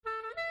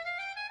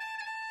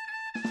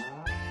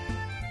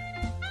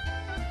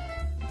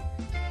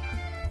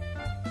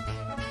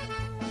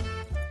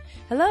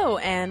Hello,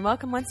 and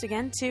welcome once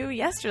again to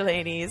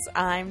Yesterladies.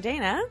 I'm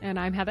Dana. And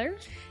I'm Heather.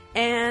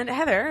 And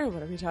Heather,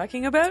 what are we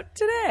talking about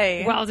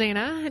today? Well,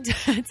 Dana,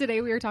 today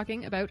we are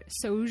talking about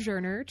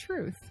Sojourner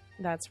Truth.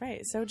 That's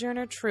right,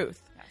 Sojourner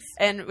Truth. Yes.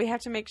 And we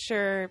have to make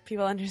sure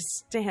people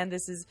understand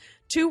this is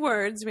two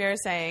words we are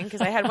saying,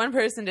 because I had one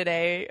person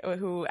today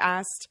who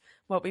asked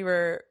what we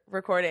were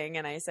recording,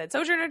 and I said,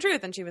 Sojourner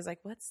Truth, and she was like,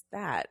 what's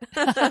that?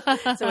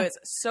 So it's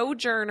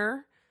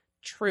Sojourner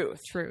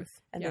Truth.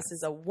 And yes. This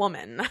is a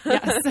woman.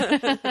 Yes.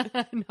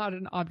 Not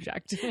an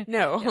object.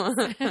 No.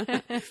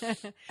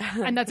 Yes.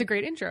 And that's a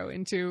great intro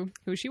into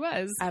who she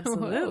was.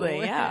 Absolutely,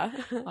 Whoa. yeah.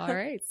 All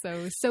right.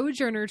 So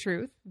Sojourner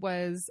Truth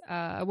was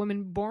a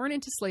woman born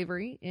into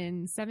slavery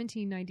in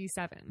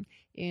 1797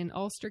 in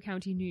Ulster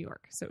County, New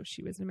York. So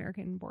she was an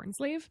American-born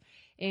slave.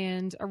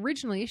 And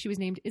originally she was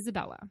named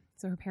Isabella.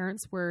 So her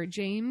parents were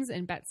James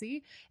and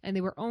Betsy, and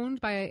they were owned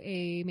by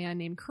a man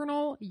named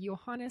Colonel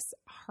Johannes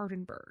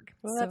Hardenberg.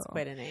 Well, that's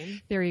quite a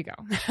name. There you go.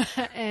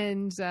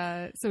 And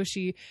so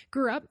she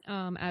grew up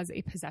as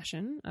a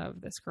possession of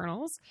this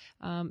colonel's,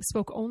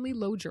 spoke only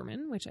Low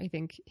German, which I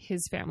think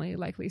his family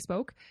likely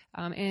spoke,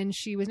 and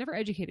she was never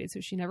educated, so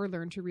she never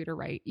learned to read or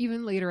write,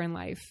 even later in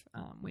life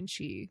when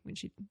she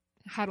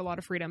had a lot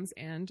of freedoms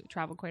and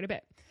traveled quite a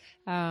bit.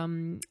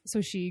 So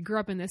she grew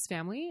up in this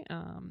family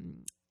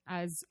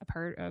as a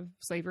part of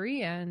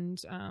slavery and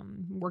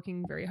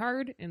working very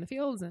hard in the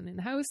fields and in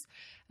the house,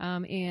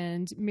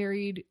 and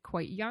married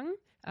quite young.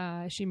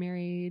 She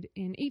married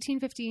in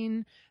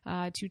 1815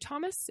 to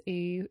Thomas,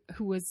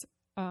 who was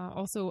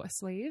also a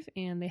slave,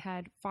 and they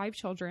had 5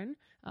 children,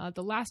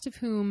 the last of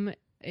whom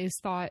is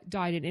thought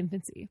died in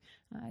infancy.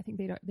 I think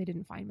they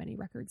didn't find many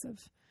records of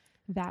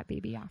that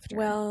baby after.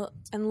 Well,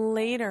 and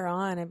later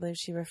on, I believe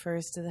she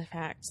refers to the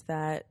fact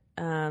that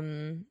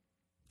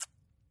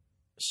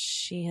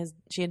she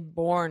had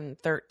borne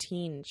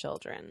 13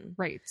 children.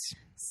 Right.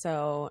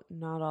 So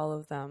not all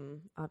of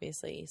them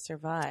obviously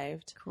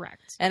survived.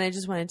 Correct. And I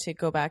just wanted to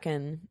go back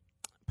and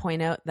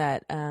point out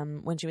that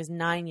when she was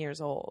 9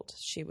 years old,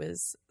 she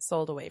was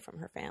sold away from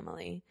her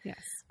family.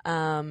 Yes.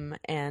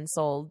 And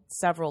sold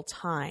several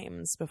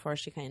times before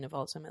she kind of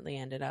ultimately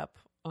ended up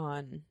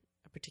on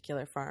a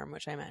particular farm,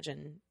 which I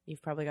imagine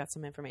you've probably got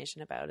some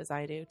information about, as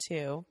I do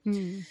too.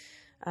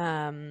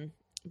 Mm.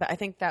 But I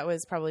think that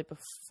was probably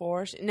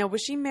before.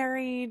 Was she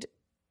married?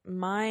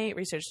 My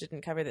research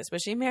didn't cover this.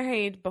 Was she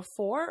married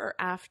before or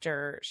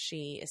after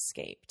she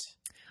escaped?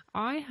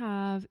 I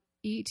have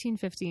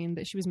 1815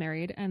 that she was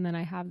married, and then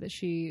I have that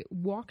she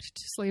walked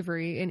to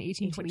slavery in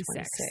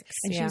 1826.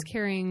 And she was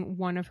carrying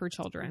one of her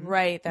children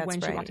when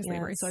she walked to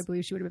slavery. Yes. So I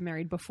believe she would have been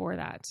married before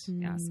that.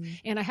 Yes.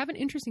 And I have an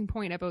interesting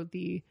point about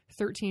the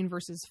 13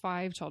 versus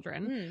 5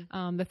 children.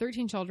 The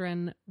 13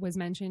 children was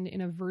mentioned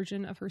in a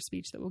version of her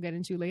speech that we'll get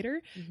into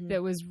later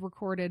that was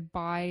recorded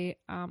by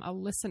a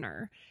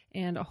listener,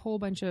 and a whole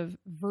bunch of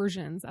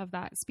versions of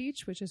that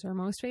speech, which is her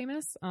most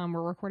famous,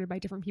 were recorded by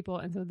different people,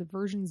 and so the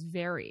versions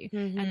vary.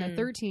 And the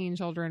 13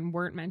 children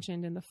weren't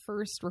mentioned in the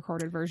first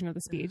recorded version of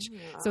the speech.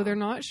 So they're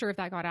not sure if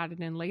that got added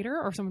in later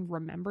or if someone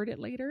remembered it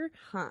later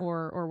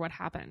or what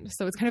happened.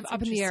 So it's kind of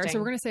up in the air. So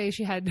we're going to say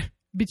she had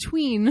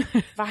between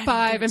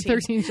 5 and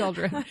 13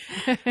 children.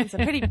 It's a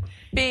pretty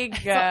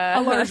big,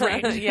 a large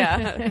range.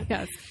 Yeah.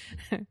 Yes.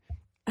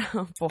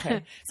 Oh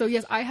boy. So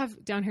yes, I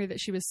have down here that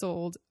she was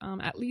sold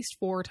at least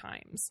 4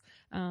 times,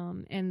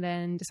 and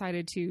then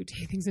decided to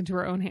take things into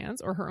her own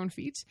hands or her own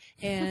feet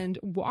and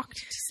walked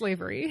to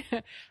slavery,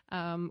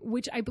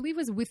 which I believe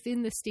was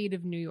within the state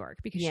of New York,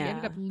 because she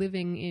ended up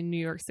living in New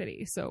York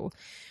City. So,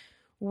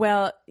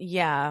 well,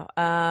 yeah.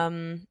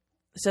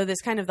 So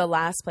this kind of the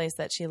last place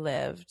that she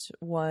lived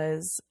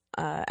was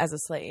as a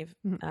slave,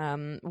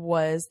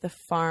 was the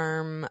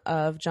farm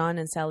of John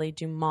and Sally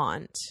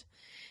Dumont.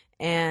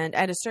 And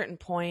at a certain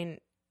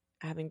point,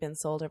 having been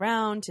sold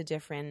around to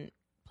different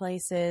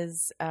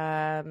places,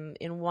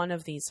 in one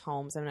of these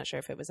homes, I'm not sure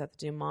if it was at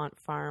the Dumont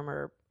farm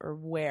or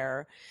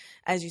where,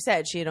 as you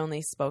said, she had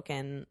only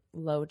spoken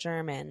Low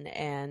German,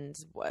 and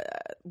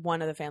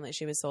one of the families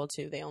she was sold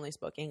to, they only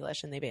spoke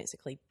English, and they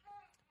basically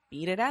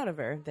beat it out of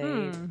her.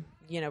 They,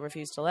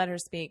 refused to let her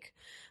speak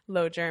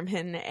Low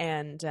German.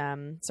 And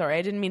sorry,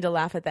 I didn't mean to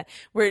laugh at that.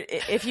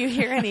 If you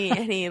hear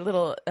any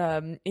little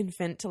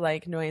infant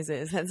like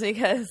noises, that's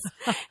because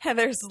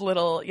Heather's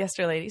little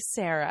Yesterlady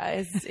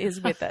Sarah is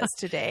with us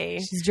today.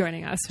 She's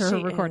joining us for her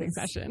recording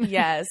session.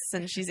 Yes,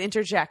 and she's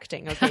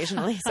interjecting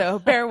occasionally. So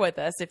bear with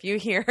us if you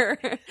hear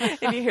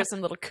some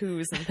little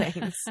coos and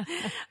things.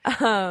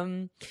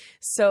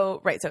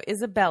 So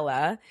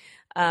Isabella.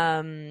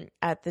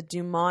 At the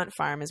Dumont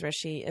farm is where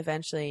she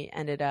eventually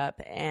ended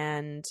up.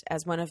 And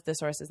as one of the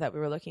sources that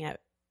we were looking at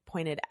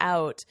pointed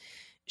out,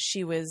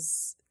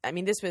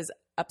 this was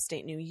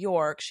upstate New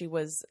York. She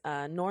was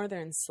a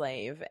northern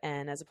slave.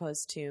 And as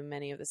opposed to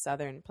many of the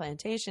southern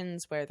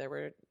plantations where there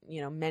were,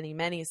 many,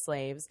 many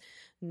slaves,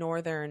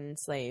 northern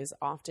slaves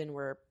often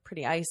were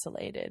pretty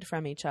isolated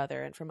from each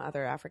other and from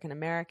other African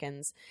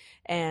Americans.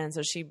 And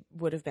so she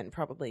would have been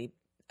probably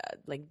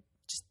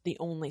just the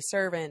only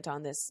servant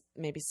on this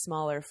maybe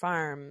smaller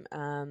farm.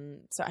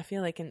 So I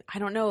feel like, I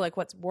don't know, like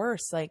what's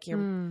worse, like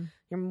you're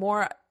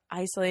more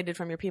isolated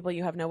from your people.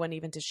 You have no one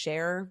even to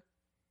share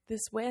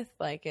this with.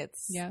 Like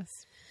it's, yes.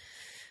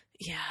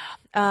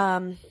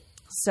 Yeah.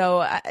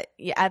 So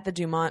at the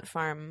Dumont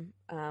farm,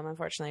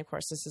 unfortunately, of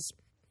course, this is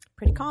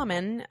pretty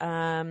common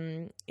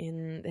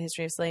in the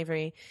history of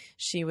slavery.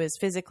 She was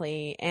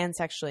physically and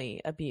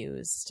sexually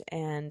abused,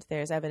 and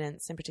there's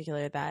evidence in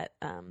particular that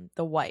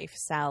the wife,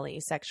 Sally,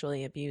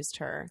 sexually abused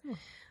her.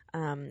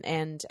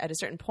 And at a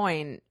certain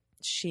point,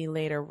 she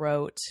later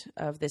wrote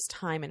of this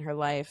time in her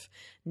life,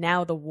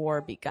 now the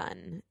war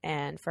begun.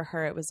 And for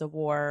her, it was a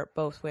war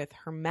both with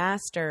her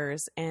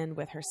masters and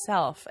with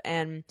herself.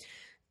 And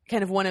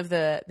kind of one of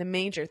the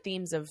major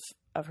themes of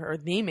her,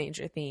 the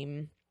major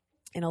theme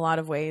in a lot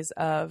of ways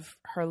of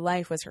her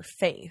life was her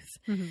faith.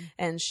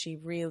 And she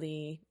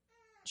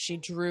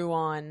drew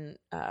on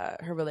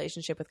her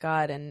relationship with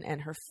God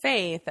and her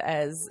faith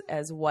as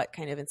what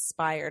kind of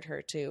inspired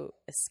her to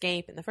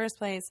escape in the first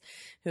place,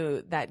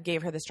 that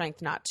gave her the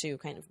strength not to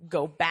kind of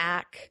go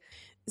back.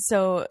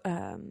 So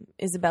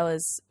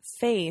Isabella's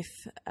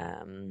faith,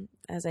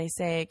 as I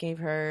say, it gave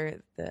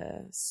her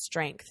the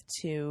strength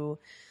to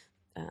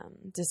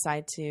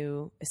decide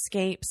to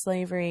escape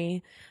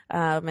slavery.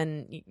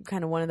 And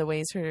kind of one of the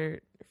ways her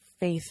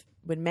faith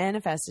would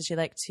manifest is she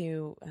liked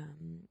to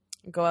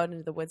go out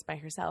into the woods by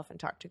herself and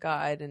talk to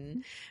God,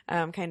 and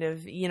kind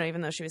of,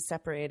 even though she was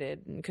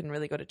separated and couldn't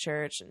really go to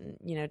church and,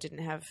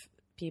 didn't have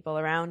people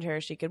around her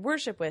she could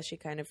worship with, she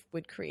kind of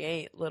would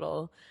create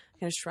little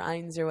kind of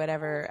shrines or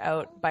whatever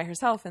out by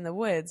herself in the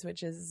woods,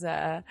 which is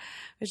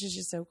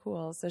just so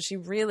cool. So she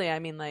really,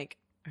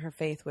 her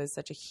faith was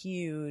such a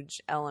huge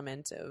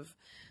element of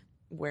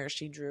where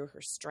she drew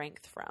her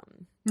strength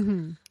from.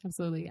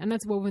 Absolutely. And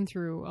that's woven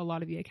through a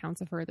lot of the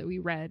accounts of her that we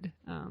read.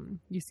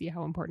 You see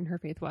how important her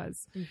faith was.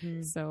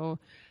 So,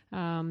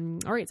 all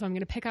right. So I'm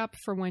going to pick up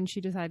from when she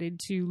decided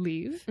to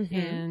leave.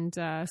 And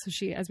so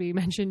she, as we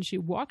mentioned, she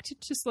walked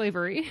to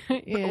slavery.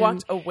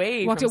 Walked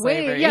away from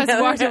slavery. Yes,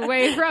 walked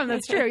away from.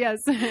 That's true. Yes.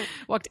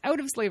 Walked out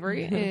of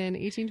slavery in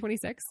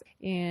 1826.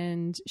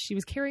 And she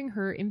was carrying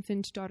her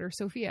infant daughter,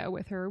 Sophia,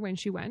 with her when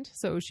she went.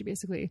 So she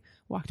basically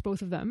walked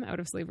both of them out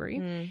of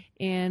slavery.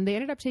 And they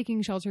ended up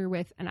taking shelter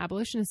with an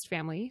abolitionist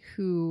family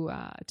who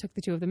took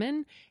the two of them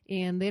in,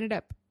 and they ended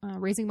up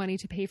raising money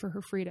to pay for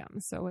her freedom.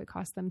 So it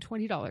cost them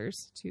 $20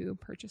 to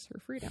purchase her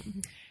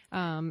freedom.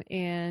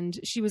 And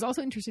she was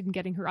also interested in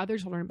getting her other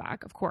children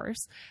back, of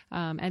course.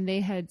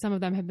 And some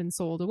of them had been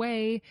sold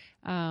away.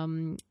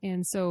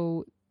 And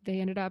so they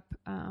ended up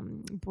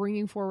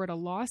bringing forward a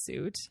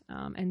lawsuit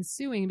and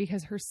suing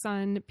because her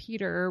son,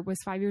 Peter, was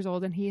 5 years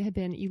old and he had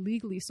been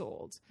illegally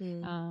sold.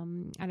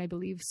 And I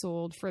believe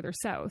sold further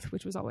south,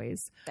 which was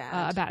always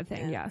a bad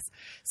thing. Yes.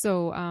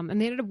 So, and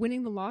they ended up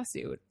winning the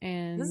lawsuit.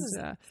 And this is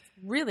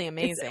really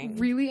amazing. It's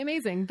really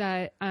amazing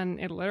that an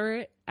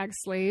illiterate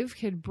ex-slave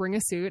could bring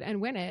a suit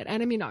and win it.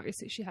 And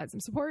obviously she had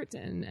some support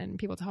and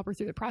people to help her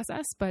through the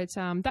process, but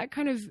that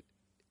kind of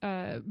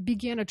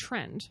began a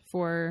trend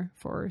for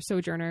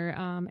Sojourner,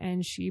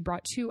 and she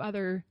brought 2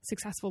 other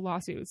successful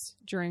lawsuits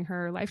during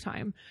her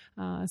lifetime.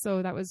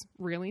 So that was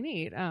really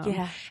neat.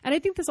 And I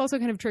think this also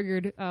kind of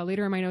triggered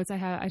later in my notes.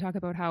 I talk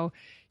about how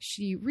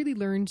she really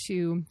learned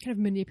to kind of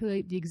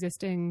manipulate the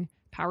existing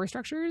power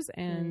structures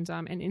and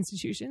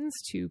institutions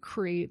to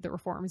create the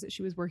reforms that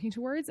she was working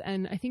towards.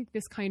 And I think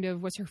this kind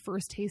of was her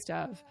first taste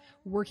of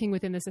working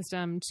within the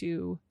system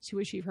to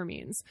achieve her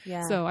means.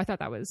 So I thought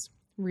that was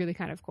really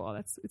kind of cool.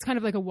 It's kind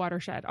of like a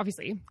watershed,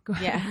 obviously.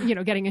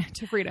 Getting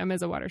into freedom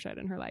is a watershed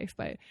in her life,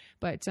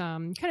 but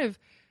kind of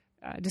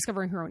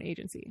discovering her own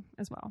agency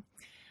as well.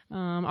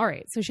 All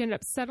right. So she ended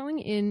up settling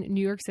in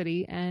New York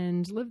City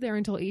and lived there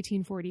until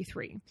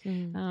 1843.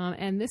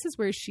 And this is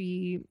where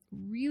she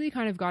really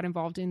kind of got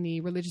involved in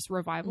the religious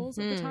revivals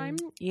at the time.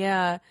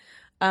 Yeah.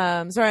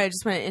 Sorry, I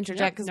just want to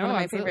interject because one of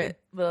my favorite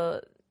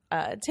little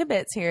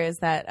tidbits here is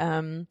that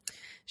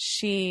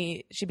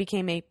she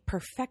became a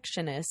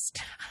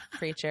perfectionist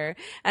preacher,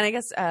 and I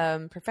guess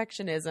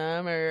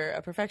perfectionism or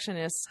a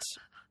perfectionist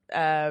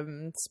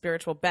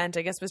spiritual bent,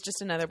 I guess, was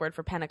just another word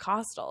for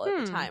Pentecostal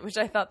at the time, which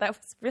I thought that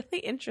was really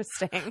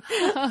interesting.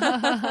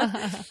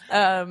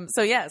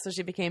 So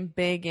she became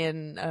big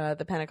in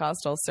the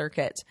Pentecostal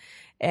circuit,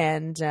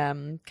 and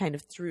kind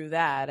of through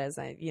that, as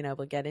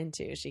we'll get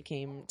into, she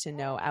came to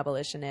know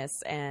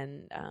abolitionists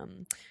and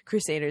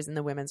crusaders in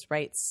the women's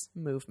rights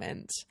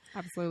movement.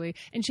 Absolutely.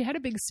 And she had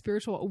a big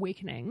spiritual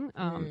awakening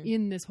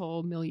in this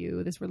whole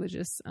milieu, this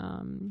religious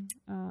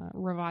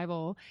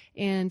revival,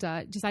 and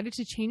decided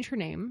to change her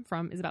name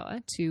from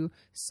Isabella to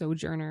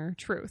Sojourner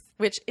Truth.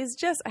 Which is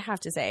just, I have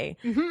to say,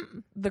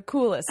 the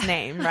coolest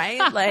name,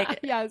 right? Like,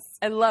 yes.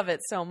 I love it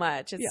so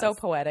much. It's so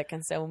poetic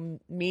and so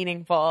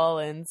meaningful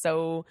and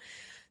so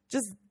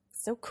just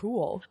so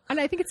cool. And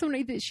I think it's so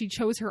neat that she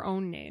chose her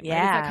own name. Yeah.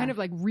 Right? It's that kind of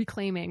like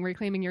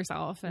reclaiming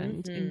yourself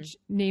and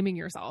naming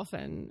yourself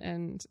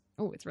and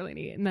oh, it's really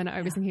neat. And then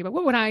I was thinking about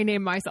what would I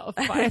name myself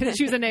if I had to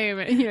choose a name?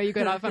 And, you know, you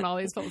get off on all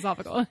these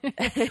philosophical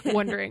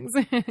wonderings.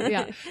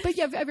 Yeah. But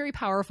yeah, a very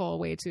powerful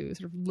way to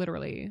sort of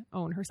literally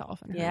own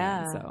herself. And her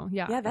name. So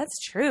yeah. Yeah, that's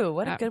true.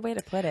 What a good way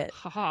to put it.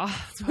 Haha.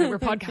 That's why we're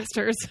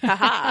podcasters.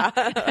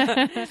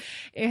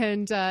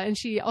 And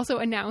she also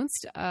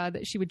announced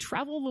that she would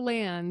travel the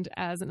land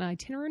as an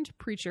itinerant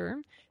preacher,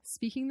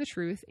 speaking the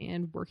truth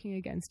and working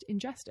against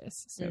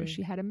injustice. So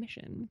she had a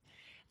mission.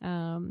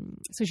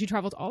 So she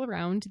traveled all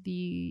around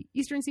the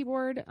Eastern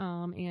Seaboard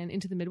and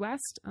into the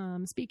Midwest,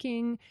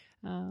 speaking,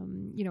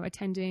 you know,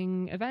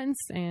 attending events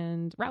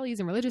and rallies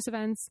and religious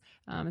events,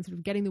 and sort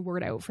of getting the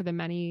word out for the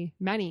many,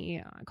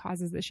 many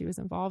causes that she was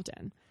involved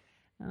in.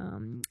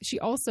 She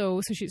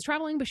was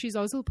traveling, but she's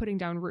also putting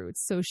down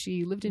roots. So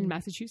she lived in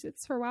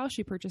Massachusetts for a while.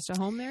 She purchased a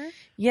home there.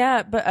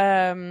 Yeah, but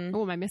am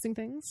I missing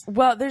things?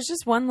 Well, there's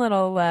just one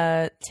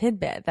little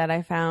tidbit that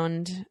I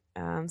found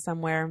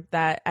somewhere,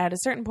 that at a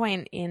certain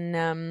point in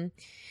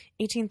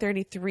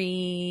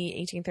 1833,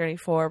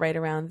 1834, right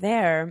around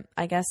there,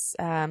 I guess.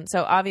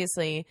 So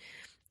obviously,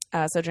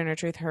 Sojourner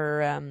Truth,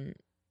 her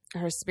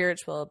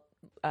spiritual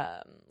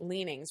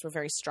leanings were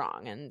very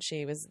strong, and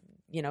she was,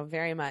 you know,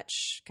 very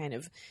much kind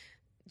of,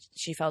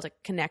 she felt a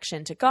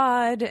connection to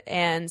God.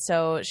 And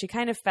so she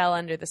kind of fell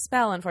under the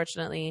spell,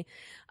 unfortunately,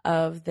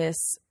 of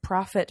this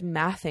prophet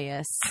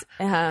Matthias.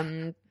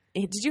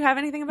 Did you have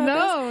anything about this?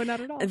 No,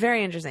 not at all.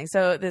 Very interesting.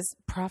 So this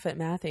prophet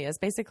Matthias,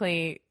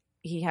 basically,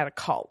 he had a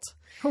cult.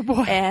 Oh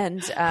boy.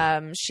 And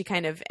she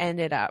kind of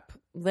ended up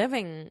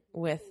living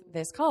with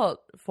this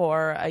cult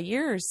for a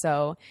year or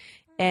so.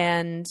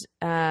 And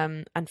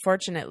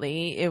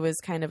unfortunately, it was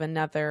kind of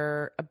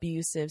another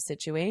abusive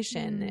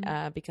situation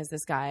because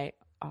this guy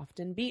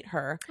often beat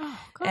her. Oh,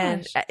 gosh.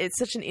 And it's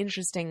such an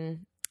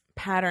interesting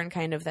pattern,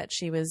 kind of, that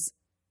she was,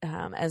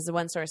 as the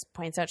one source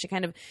points out, she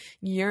kind of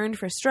yearned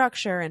for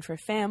structure and for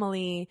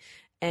family.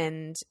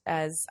 And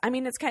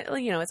it's kind of,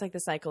 you know, it's like the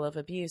cycle of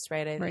abuse,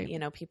 right? I think, you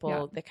know,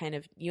 people that kind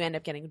of, you end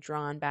up getting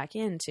drawn back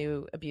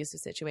into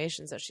abusive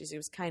situations. So she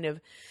was kind of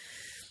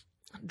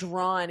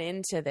drawn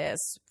into this,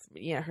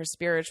 you know, her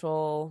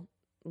spiritual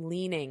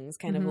leanings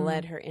kind of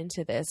led her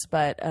into this.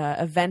 But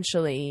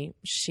eventually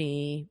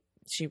she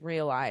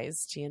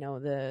realized, you know,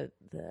 that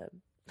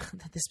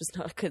this was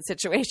not a good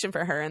situation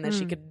for her, and that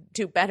she could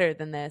do better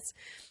than this,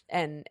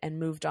 and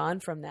moved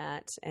on from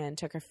that and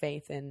took her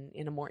faith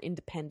in a more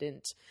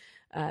independent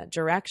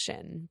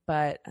direction.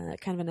 But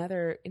kind of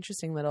another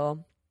interesting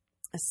little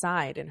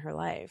aside in her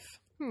life.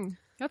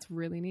 That's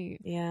really neat.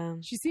 Yeah.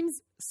 She seems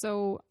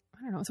so,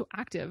 I don't know, so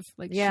active.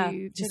 Like she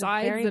she's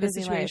decides that a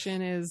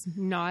situation is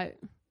not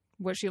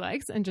what she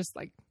likes and just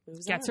like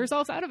gets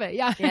herself out of it.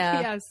 Yeah.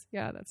 Yes.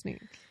 Yeah. That's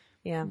neat.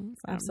 Yeah,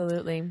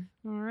 absolutely.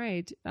 All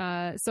right.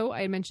 So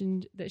I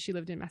mentioned that she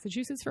lived in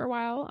Massachusetts for a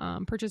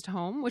while, purchased a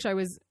home, which I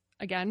was,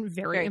 again,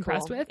 very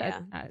impressed with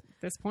at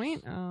this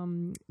point.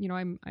 You know,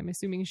 I'm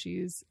assuming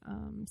she's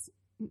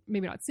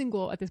maybe not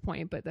single at this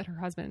point, but that her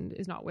husband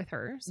is not with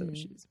her. So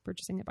she's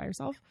purchasing it by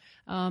herself.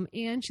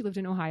 And she lived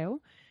in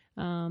Ohio.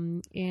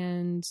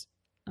 And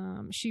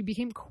she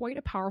became quite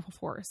a powerful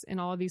force in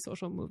all of these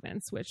social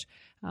movements, which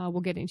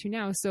we'll get into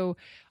now. So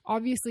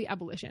obviously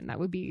abolition, that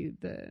would be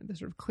the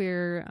sort of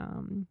clear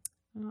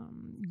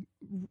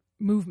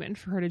movement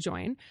for her to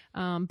join.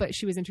 But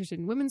she was interested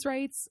in women's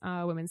rights,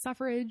 women's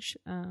suffrage,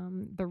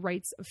 the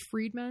rights of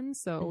freedmen.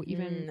 So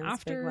even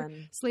after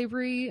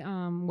slavery,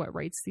 what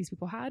rights these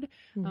people had,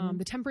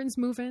 the temperance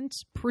movement,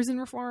 prison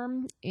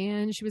reform,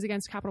 and she was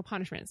against capital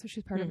punishment. So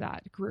she's part of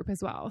that group as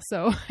well.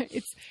 So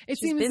it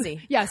seems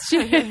busy. Yes,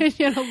 she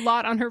had a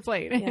lot on her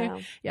plate.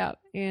 Yeah.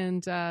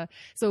 And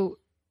so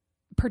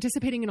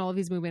participating in all of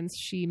these movements,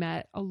 she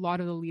met a lot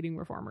of the leading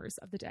reformers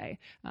of the day.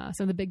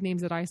 Some of the big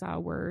names that I saw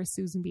were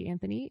Susan B.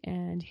 Anthony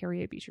and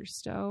Harriet Beecher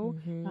Stowe,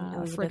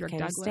 Frederick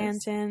Douglass.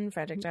 Stanton,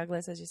 Frederick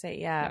Douglass, as you say.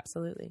 Yeah,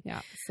 absolutely.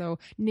 Yeah. So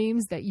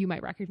names that you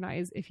might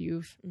recognize if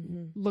you've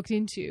looked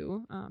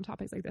into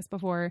topics like this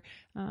before.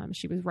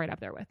 She was right up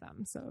there with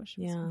them. So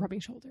she was rubbing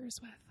shoulders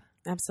with.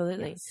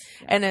 Absolutely. Yes.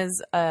 And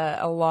as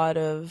a lot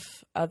of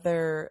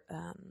other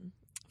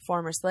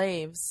former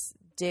slaves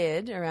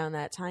did around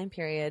that time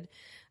period,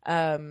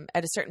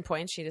 at a certain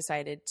point, she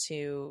decided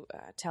to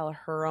tell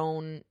her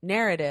own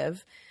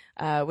narrative,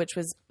 which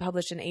was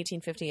published in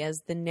 1850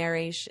 as the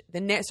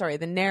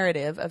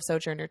narrative of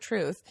Sojourner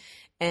Truth,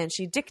 and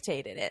she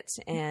dictated it,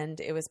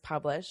 and it was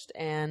published,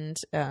 and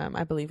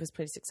I believe was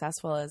pretty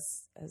successful, as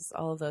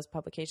all of those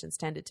publications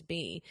tended to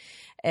be,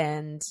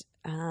 and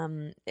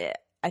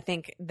I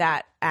think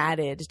that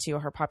added to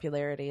her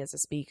popularity as a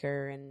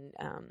speaker and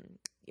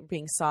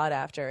being sought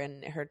after,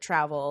 and her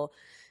travel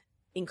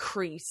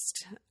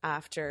increased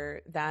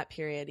after that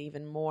period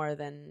even more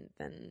than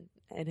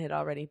it had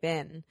already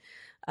been.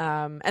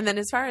 And then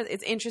as far as,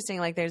 it's interesting,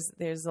 like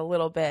there's a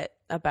little bit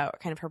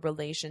about kind of her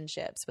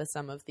relationships with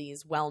some of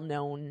these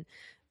well-known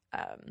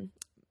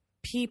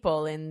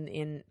people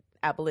in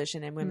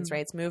abolition and women's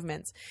rights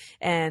movements.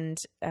 And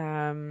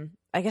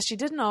I guess she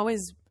didn't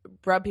always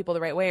rub people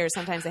the right way, or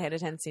sometimes they had a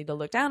tendency to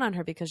look down on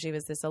her because she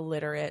was this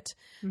illiterate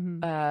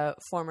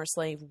former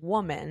slave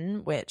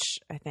woman, which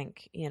I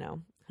think, you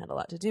know, had a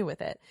lot to do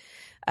with it.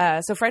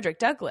 So Frederick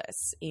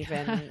Douglass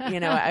even, you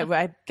know,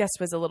 I guess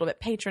was a little bit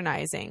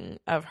patronizing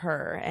of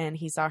her, and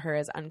he saw her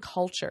as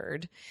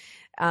uncultured.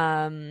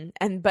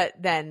 But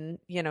then,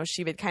 you know,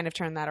 she would kind of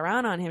turn that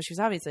around on him. She was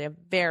obviously a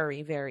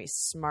very, very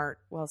smart,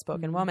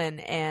 well-spoken woman,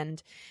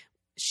 and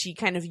she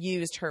kind of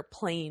used her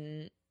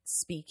plain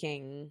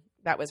speaking.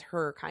 That was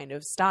her kind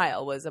of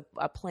style, was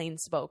a plain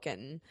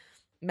spoken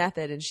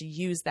method, and she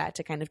used that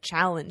to kind of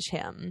challenge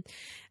him.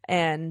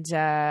 And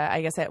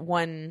I guess at an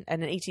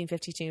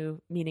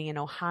 1852 meeting in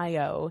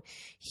Ohio,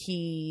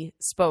 he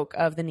spoke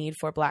of the need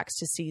for blacks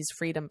to seize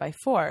freedom by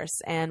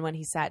force. And when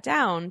he sat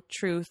down,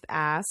 Truth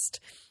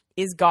asked,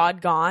 "Is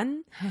God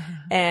gone?"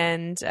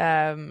 And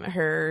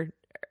her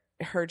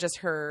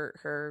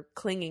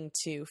clinging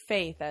to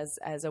faith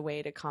as a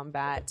way to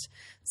combat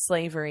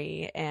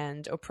slavery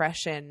and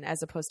oppression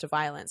as opposed to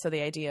violence. So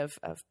the idea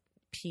of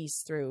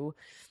peace through,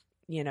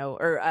 you know,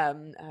 or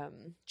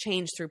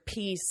change through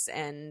peace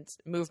and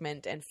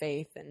movement and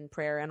faith and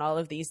prayer and all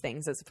of these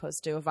things, as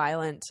opposed to a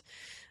violent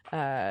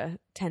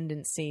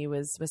tendency,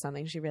 was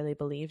something she really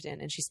believed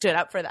in. And she stood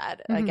up for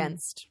that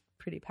against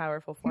pretty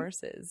powerful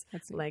forces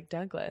like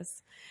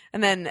Douglass.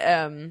 And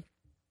then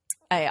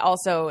I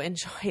also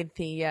enjoyed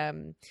the,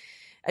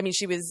 I mean,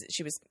 she was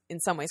in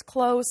some ways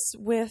close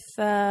with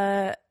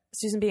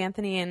Susan B.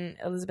 Anthony and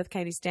Elizabeth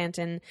Cady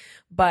Stanton,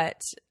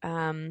 but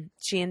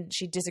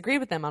she disagreed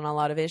with them on a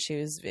lot of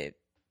issues,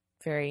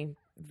 very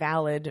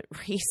valid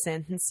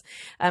reasons.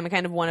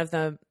 Kind of one of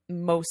the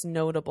most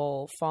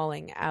notable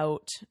falling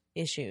out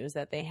issues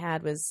that they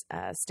had was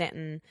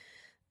Stanton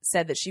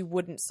said that she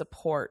wouldn't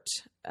support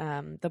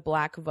the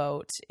black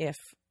vote if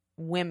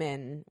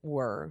women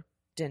were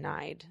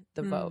denied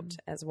the vote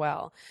as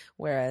well.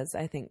 Whereas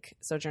I think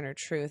Sojourner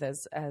Truth,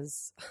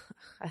 as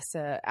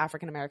a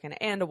African American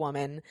and a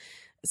woman,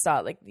 saw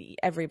like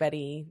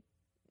everybody,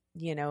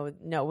 you know,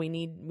 no, we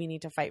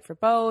need to fight for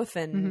both,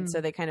 and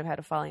so they kind of had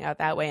a falling out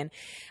that way. And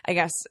I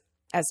guess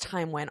as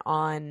time went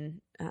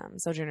on,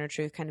 Sojourner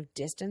Truth kind of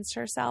distanced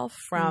herself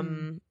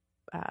from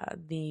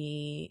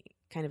the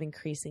kind of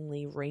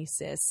increasingly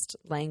racist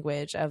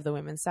language of the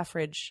women's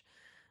suffrage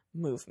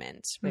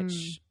movement,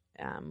 which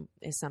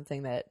is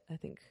something that I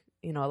think,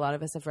 you know, a lot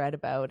of us have read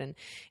about. And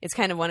it's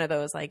kind of one of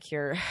those, like,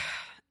 you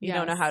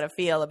don't know how to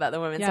feel about the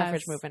women's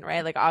suffrage movement,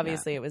 right? Like,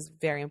 obviously it was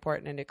very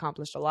important and it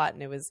accomplished a lot,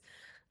 and it was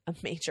a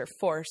major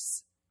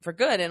force for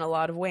good in a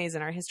lot of ways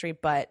in our history,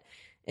 but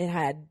it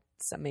had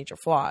some major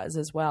flaws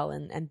as well.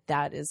 And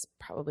that is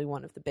probably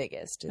one of the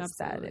biggest, is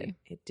that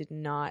it did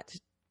not,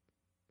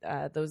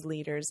 those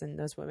leaders and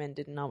those women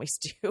didn't always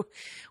do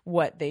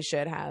what they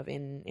should have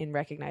in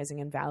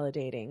recognizing and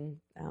validating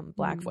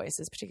black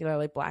voices,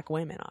 particularly black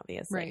women,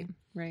 obviously.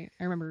 Right.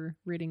 I remember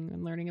reading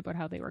and learning about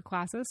how they were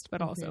classist,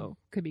 but also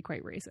could be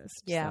quite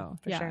racist. Yeah, so,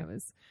 for sure. It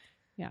was,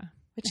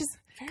 which is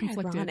very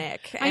conflicted.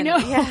 Ironic. I know.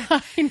 Yeah.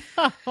 I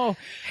know.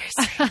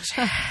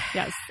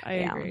 Yes, I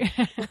agree.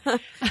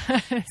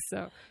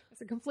 So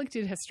it's a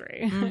conflicted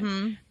history.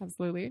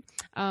 Absolutely.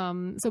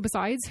 So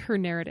besides her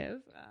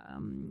narrative,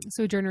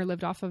 Sojourner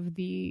lived off of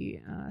the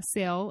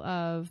sale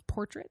of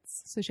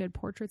portraits. So she had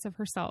portraits of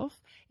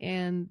herself,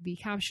 and the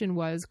caption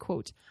was,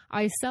 quote,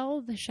 "I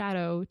sell the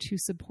shadow to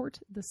support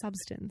the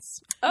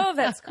substance." Oh,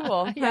 that's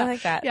cool. I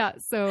like that. Yeah.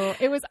 So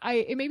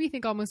it made me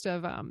think almost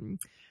of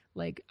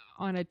like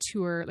on a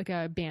tour, like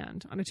a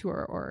band on a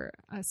tour or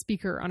a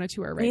speaker on a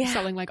tour, right? Yeah.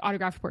 Selling like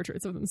autographed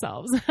portraits of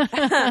themselves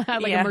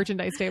at like a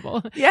merchandise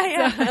table.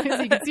 Yeah.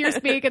 So you could see her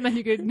speak, and then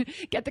you could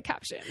get the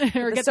caption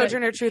or the get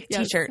Sojourner Truth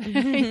t-shirt.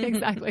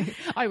 Exactly.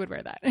 I would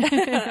wear that.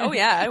 Oh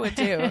yeah, I would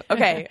too.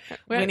 Okay.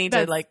 We need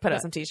to like put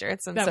out some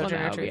t-shirts and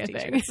Sojourner Truth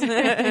t-shirts.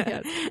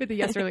 Yes, with the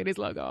Yes Sir Ladies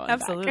logo on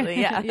Absolutely.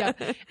 The back.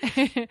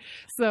 Yeah.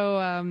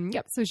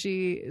 So, so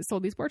she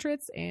sold these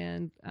portraits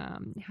and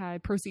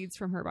had proceeds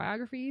from her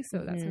biography. So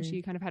that's how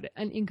she kind of had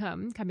an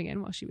income coming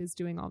in while she was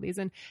doing all these,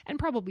 and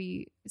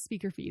probably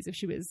speaker fees if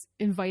she was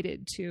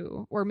invited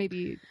to, or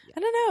maybe, I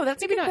don't know.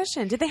 That's maybe a good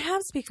question. Did they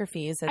have speaker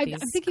fees at these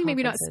I'm thinking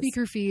maybe not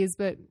speaker fees,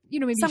 but, you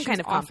know, maybe some kind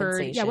of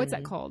compensation. Yeah. What's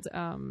that called?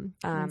 When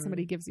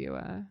somebody gives you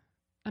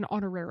an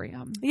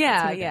honorarium.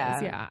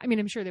 Yeah. I mean,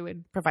 I'm sure they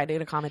would provide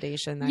an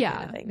accommodation. That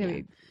kind of thing. They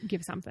would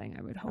give something.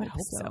 I would hope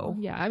so.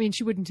 Yeah. I mean,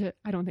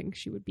 I don't think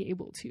she would be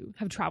able to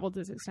have traveled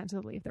as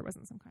extensively if there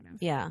wasn't some kind of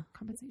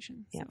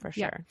compensation. Yeah, for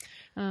sure.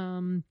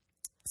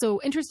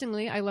 So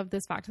interestingly, I love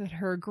this fact that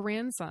her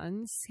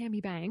grandson, Sammy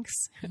Banks,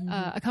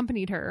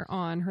 accompanied her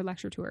on her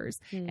lecture tours,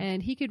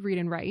 and he could read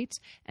and write.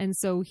 And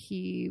so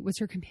he was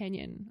her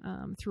companion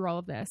through all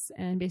of this,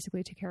 and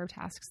basically took care of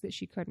tasks that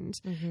she couldn't.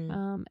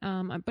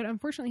 But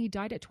unfortunately, he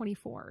died at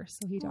 24.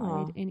 So he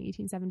died in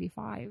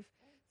 1875.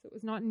 So it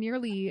was not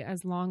nearly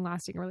as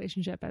long-lasting a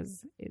relationship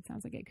as it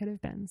sounds like it could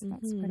have been. So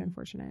that's quite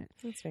unfortunate.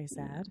 That's very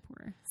sad.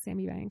 Poor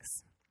Sammy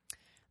Banks.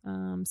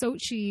 So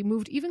she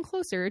moved even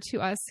closer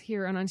to us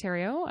here in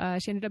Ontario.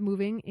 She ended up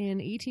moving in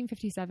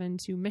 1857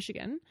 to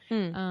Michigan,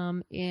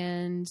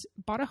 and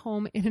bought a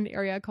home in an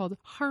area called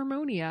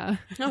Harmonia.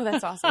 Oh,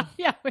 that's awesome.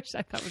 Yeah, which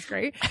I thought was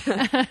great.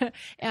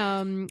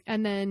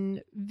 And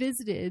then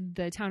visited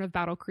the town of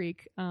Battle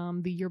Creek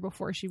the year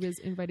before she was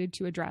invited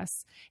to address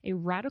a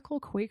radical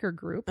Quaker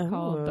group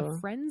called the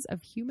Friends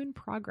of Human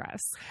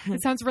Progress.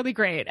 It sounds really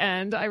great,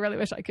 and I really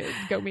wish I could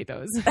go meet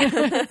those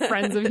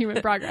Friends of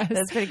Human Progress.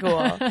 That's pretty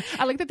cool.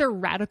 I like that they're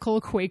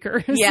radical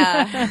Quakers.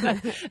 Yeah.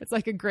 It's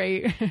like a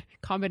great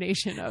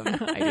combination of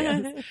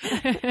ideas.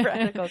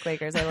 Radical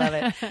Quakers. I love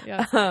it.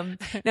 Yeah.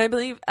 Now, I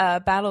believe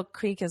Battle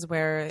Creek is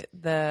where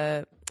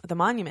the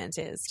monument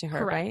is to her,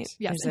 Correct. right?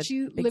 Yes. There's And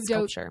she big lived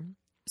sculpture.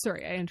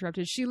 Sorry, I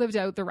interrupted. She lived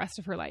out the rest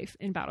of her life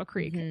in Battle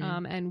Creek.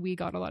 And we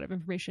got a lot of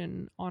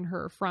information on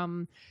her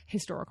from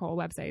historical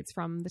websites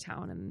from the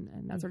town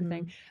and that sort of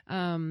thing.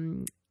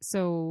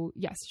 So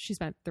yes, she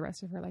spent the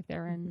rest of her life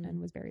there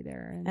and was buried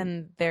there.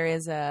 And there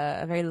is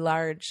a very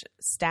large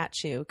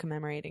statue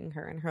commemorating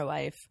her and her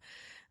life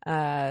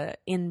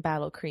in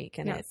Battle Creek.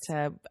 And Yes.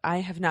 I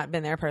have not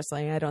been there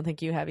personally. I don't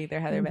think you have either,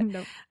 Heather, but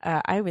Nope.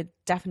 I would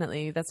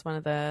definitely, that's one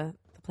of the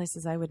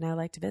places I would now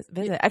like to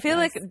visit. I feel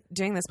like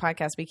doing this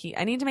podcast,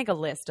 I need to make a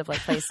list of like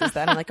places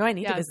that I'm like, oh, I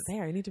need to visit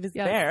there. I need to visit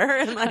there.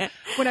 And like,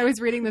 when I was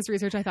reading this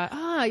research, I thought,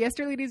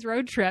 Yester Ladies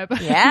road trip. Yeah.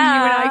 You and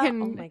I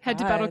can head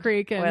to God. Battle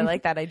Creek and I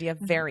like that idea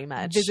very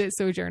much. visit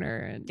Sojourner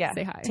and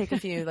say hi. Take a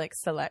few like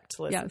select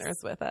listeners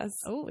with us.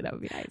 Oh, that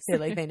would be nice. Feel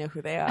like they know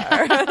who they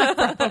are.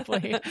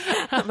 Probably.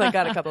 I've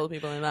got a couple of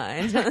people in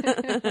mind.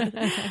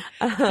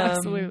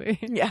 Absolutely.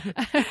 Yeah.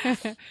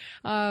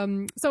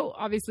 So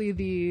obviously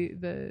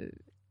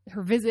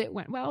her visit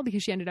went well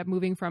because she ended up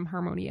moving from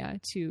Harmonia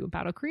to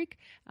Battle Creek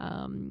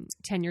 10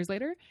 years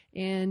later.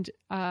 And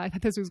I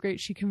thought this was great.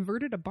 She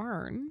converted a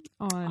barn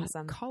on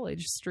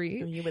College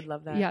Street. Oh, you would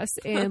love that. Yes.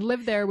 And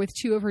lived there with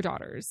two of her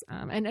daughters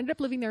and ended up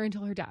living there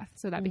until her death.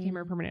 So that became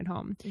her permanent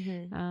home.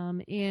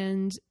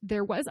 And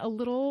there was a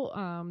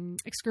little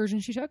excursion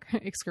she took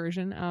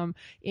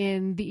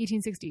in the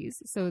 1860s.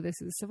 So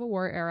this is Civil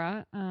War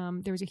era.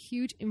 There was a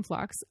huge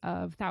influx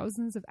of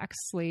thousands of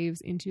ex-slaves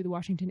into the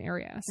Washington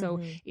area.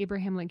 So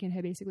Abraham Lincoln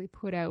had basically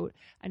put out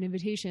an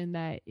invitation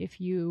that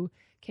if you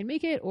can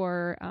make it,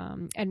 or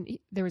and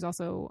there was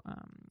also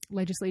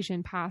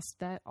legislation passed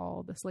that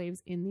all the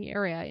slaves in the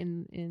area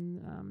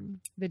in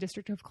the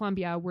District of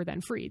Columbia were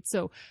then freed.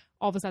 So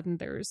all of a sudden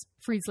there's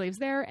freed slaves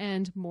there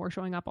and more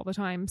showing up all the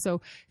time.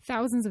 So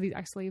thousands of these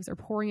ex-slaves are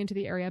pouring into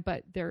the area,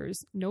 but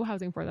there's no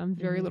housing for them,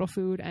 very little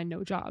food and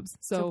no jobs.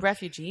 So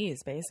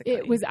refugees, basically.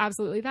 It was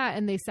absolutely that.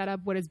 And they set up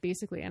what is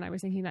basically, and I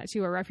was thinking that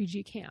too, a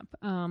refugee camp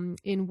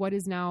in what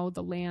is now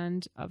the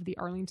land of the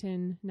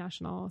Arlington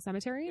National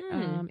Cemetery.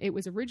 It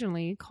was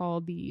originally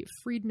called the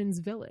Freedmen's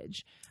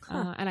Village.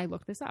 And I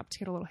looked this up to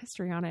get a little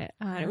history on it.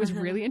 It was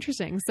really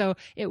interesting. So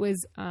it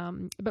was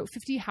about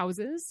 50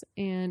 houses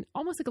and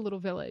almost like a little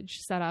village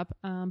set up,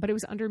 but it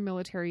was under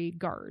military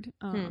guard.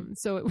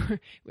 So it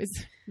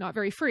was not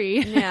very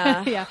free.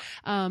 Yeah.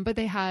 But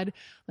they had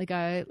like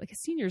a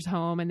seniors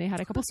home, and they had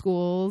a couple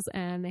schools,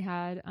 and they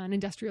had an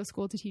industrial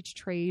school to teach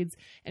trades.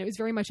 And it was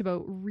very much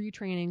about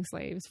retraining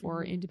slaves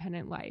for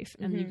independent life.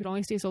 And you could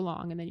only stay so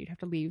long, and then you'd have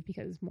to leave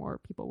because more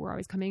people were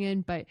always coming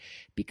in. But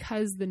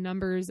because the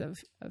numbers of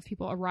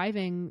people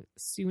arriving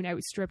soon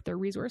outstripped their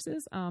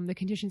resources, the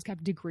conditions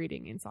kept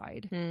degrading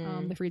inside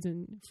the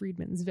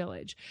Freedmen's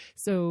Village.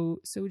 So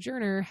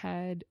Sojourner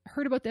had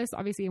heard about this,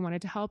 obviously, and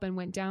wanted to help, and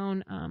went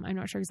down. I'm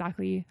not sure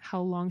exactly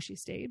how long she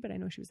stayed, but I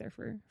know she was there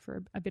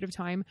for a bit of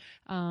time,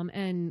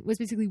 and was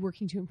basically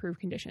working to improve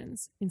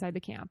conditions inside the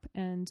camp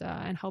and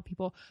help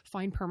people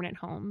find permanent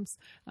homes.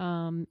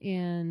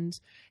 And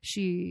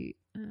she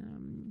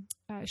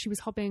was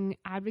helping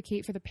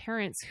advocate for the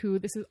parents who,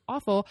 this is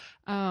awful,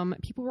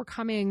 people were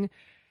coming,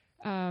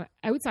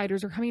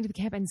 outsiders were coming into the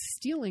camp and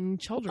stealing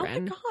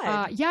children. Oh my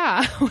God.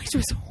 Yeah, which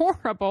was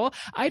horrible.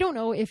 I don't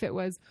know if it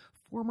was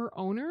former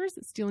owners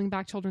stealing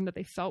back children that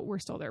they felt were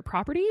still their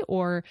property,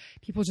 or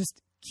people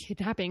just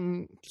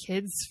kidnapping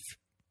kids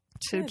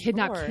to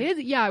kidnap kids.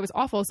 Yeah, it was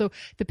awful. So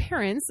the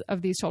parents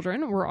of these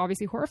children were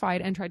obviously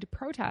horrified and tried to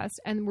protest,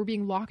 and were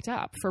being locked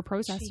up for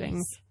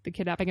protesting the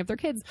kidnapping of their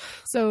kids.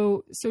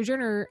 So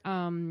Sojourner,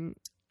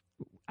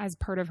 as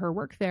part of her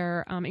work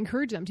there,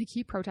 encouraged them to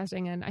keep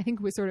protesting, and I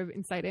think was sort of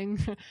inciting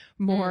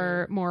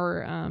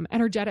more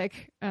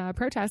energetic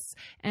protests.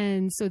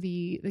 And so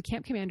the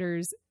camp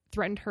commanders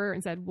threatened her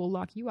and said, "We'll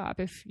lock you up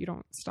if you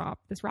don't stop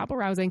this rabble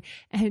rousing."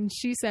 And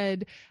she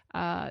said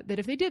that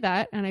if they did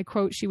that, and I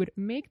quote, she would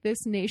make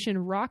this nation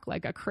rock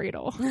like a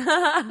cradle.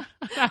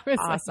 That was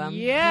awesome. Like,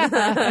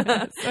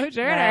 yeah.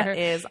 Sojourner. That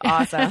is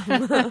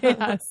awesome.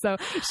 Yeah, so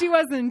she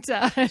wasn't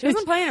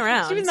playing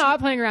around. She was not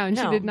playing around.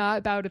 No. She did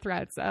not bow to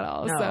threats at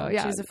all. No, so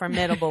yeah, she was a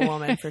formidable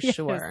woman for yes,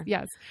 sure.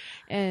 Yes.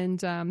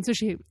 And so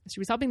she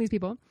was helping these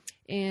people.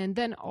 and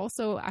then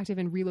also active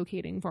in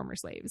relocating former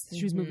slaves.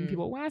 She was moving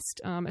people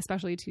west,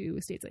 especially to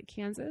states like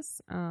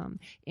Kansas,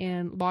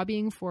 and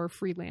lobbying for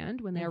free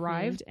land when they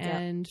arrived,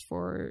 and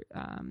for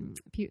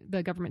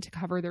the government to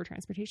cover their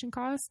transportation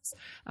costs.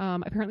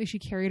 Apparently she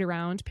carried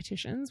around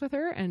petitions with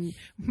her and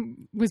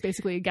was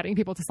basically getting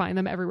people to sign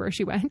them everywhere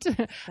she went.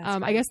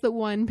 I guess the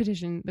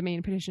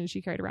main petition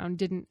she carried around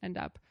didn't end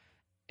up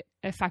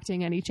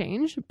affecting any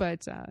change,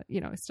 but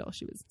still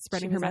she was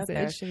spreading her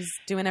message. She was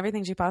doing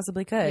everything she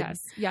possibly could.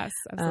 Yes,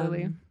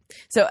 absolutely.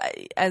 So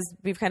as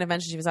we've kind of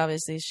mentioned,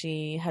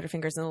 she had her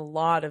fingers in a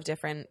lot of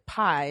different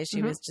pies.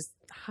 She was just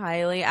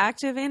highly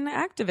active in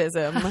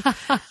activism.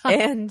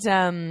 And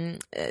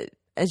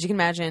as you can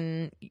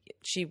imagine,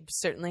 she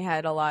certainly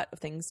had a lot of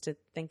things to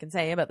think and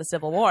say about the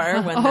Civil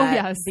War when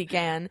that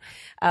began.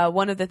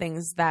 One of the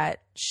things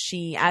that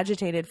she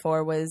agitated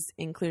for was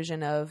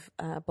inclusion of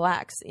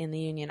blacks in the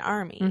Union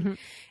Army.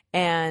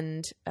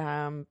 And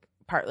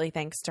partly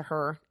thanks to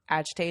her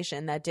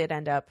agitation, that did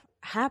end up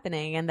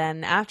happening. And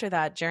then after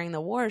that, during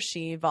the war,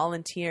 she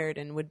volunteered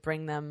and would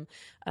bring them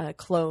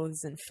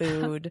clothes and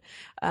food,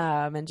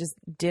 and just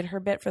did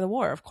her bit for the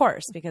war, of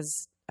course,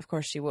 because of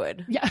course she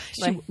would. Yeah,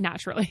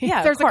 naturally.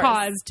 Yeah, there's a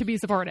cause to be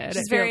supported.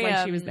 She's very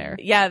like she was there.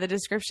 Yeah, the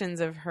descriptions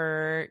of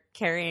her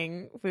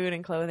carrying food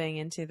and clothing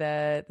into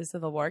the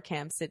Civil War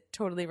camps, it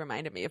totally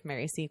reminded me of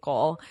Mary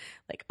Seacole,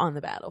 like on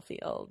the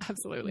battlefield.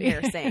 Absolutely.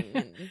 Nursing.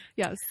 And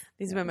yes.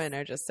 These women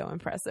are just so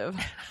impressive.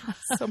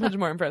 So much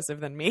more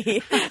impressive than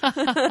me.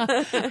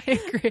 I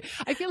agree.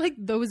 I feel like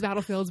those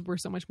battlefields were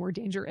so much more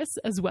dangerous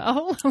as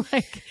well.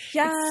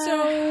 It's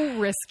so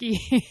risky.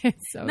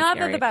 It's so not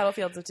scary. that the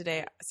battlefields of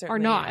today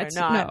certainly are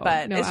not. No,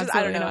 but it's just,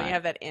 I don't know, not. you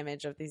have that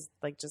image of these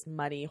like just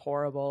muddy,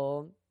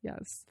 horrible.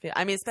 Yes.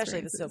 I mean,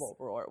 especially the Civil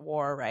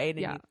War, right?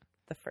 And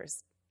the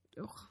first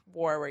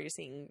war where you're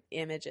seeing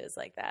images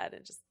like that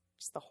and just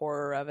the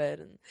horror of it.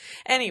 And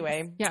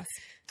anyway. Yes.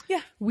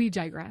 Yeah. We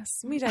digress.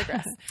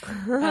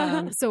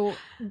 So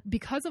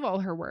because of all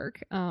her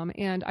work,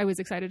 and I was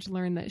excited to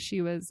learn that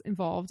she was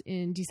involved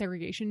in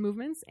desegregation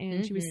movements,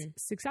 and she was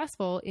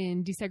successful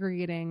in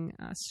desegregating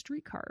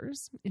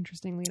streetcars,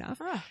 interestingly enough.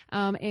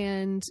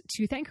 And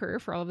to thank her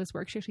for all of this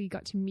work, she actually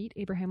got to meet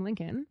Abraham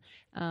Lincoln,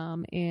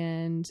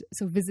 and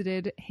so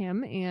visited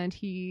him. And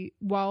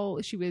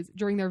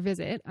during their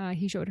visit,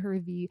 he showed her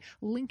the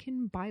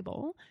Lincoln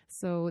Bible.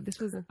 So this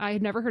was, I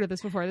had never heard of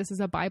this before. This is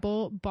a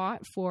Bible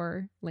bought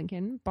for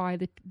Lincoln by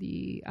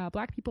the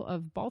black people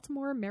of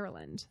Baltimore,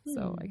 Maryland.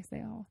 So I guess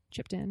they all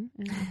chipped in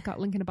and got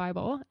Lincoln a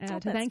Bible to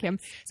thank him.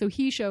 So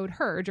he showed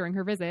her during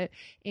her visit,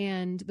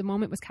 and the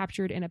moment was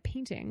captured in a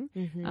painting,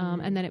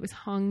 and then it was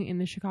hung in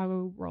the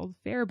Chicago World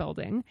Fair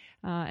building,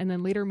 and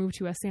then later moved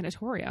to a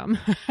sanatorium.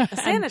 A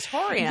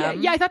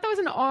sanatorium? Yeah, I thought that was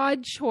an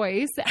odd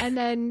choice. And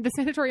then the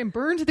sanatorium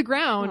burned to the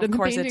ground, and the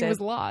painting was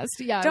lost.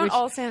 Yeah, don't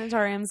all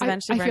sanatoriums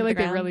eventually burn I feel like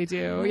the they really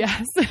do.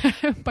 Yes,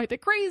 by the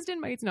crazed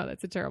inmates. No,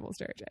 that's a terrible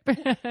stereotype.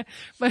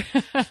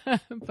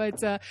 but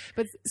so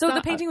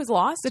the painting was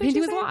lost. The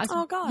painting was lost.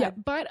 Oh God! Yeah,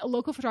 but a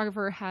local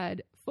photographer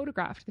had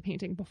photographed the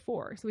painting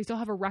before, so we still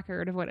have a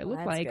record of what it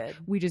looked like. Good.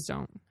 We just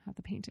don't have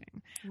the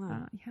painting.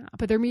 Wow.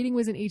 But their meeting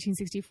was in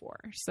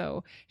 1864,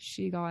 so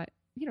she got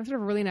sort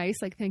of a really nice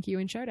thank you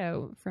and shout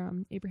out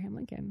from Abraham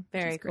Lincoln.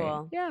 Very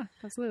cool. Yeah,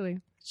 absolutely.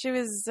 She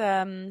was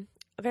a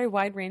very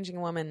wide ranging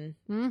woman,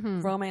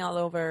 roaming all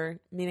over,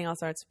 meeting all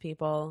sorts of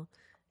people,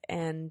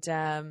 and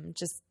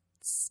just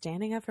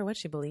standing up for what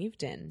she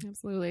believed in.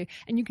 Absolutely.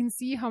 And you can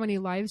see how many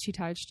lives she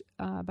touched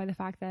by the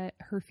fact that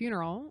her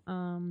funeral,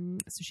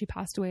 so she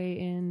passed away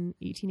in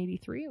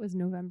 1883. It was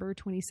November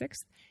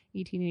 26th,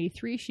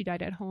 1883. She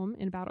died at home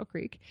in Battle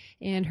Creek,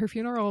 and her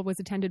funeral was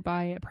attended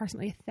by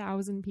approximately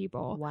 1,000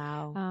 people.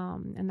 Wow.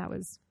 And that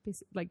was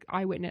like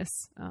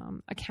eyewitness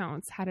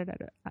accounts had it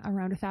at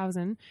around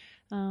 1,000.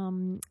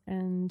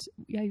 And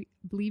I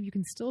believe you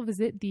can still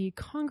visit the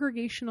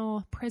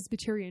Congregational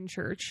Presbyterian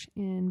Church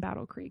in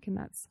Battle Creek, and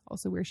that's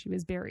also where she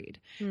was buried.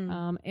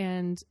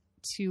 And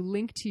to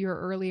link to your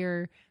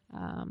earlier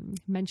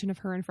mention of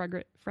her and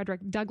Frederick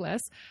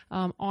Douglass,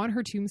 on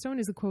her tombstone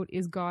is a quote,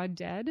 "Is God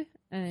dead?"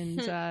 And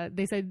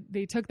they said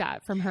they took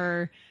that from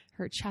her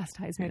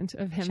chastisement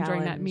of him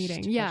during that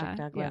meeting. Yeah,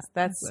 Douglas.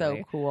 That's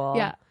absolutely. So cool.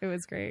 Yeah, it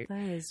was great.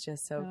 That is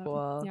just so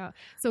cool. Yeah.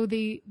 So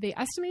they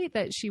estimate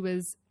that she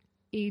was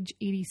age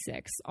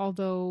 86,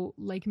 although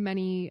like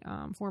many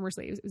former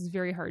slaves, it was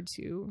very hard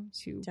to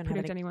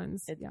predict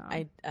anyone's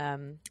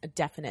a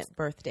definite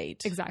birth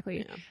date.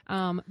 Exactly.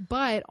 Yeah.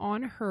 But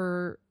on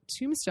her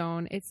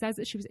tombstone, it says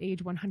that she was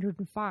age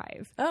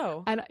 105.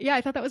 Oh. And yeah,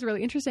 I thought that was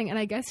really interesting. And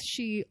I guess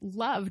she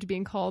loved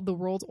being called the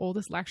world's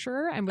oldest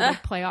lecturer and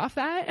would play off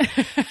that.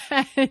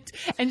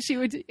 and she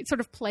would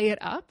sort of play it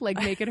up, like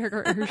make it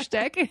her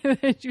shtick.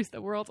 She was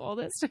the world's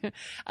oldest.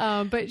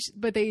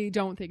 But they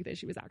don't think that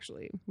she was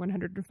actually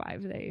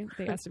 105. They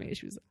estimated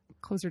she was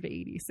closer to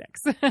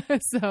 86.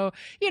 So,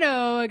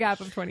 a gap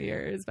of 20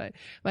 years, but,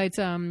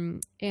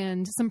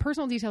 and some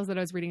personal details that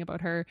I was reading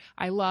about her.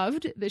 I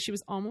loved that she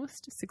was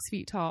almost 6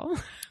 feet tall.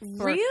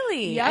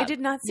 Really? Yeah. I did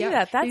not see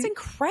that. That's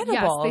incredible.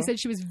 Yes, they said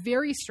she was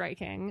very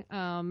striking.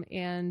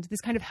 And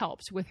this kind of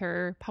helped with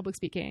her public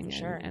speaking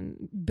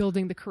and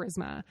building the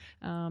charisma.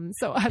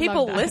 So I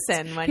people love that.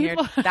 Listen when you're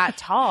that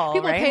tall,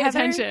 people right? pay Heather?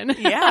 attention.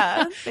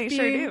 Yeah, they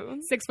sure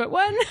do. 6'1",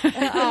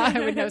 I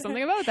would know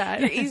something about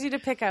that. You're easy to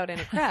pick out in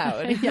a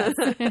crowd. Yes,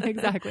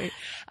 exactly.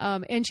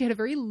 And she had a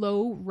very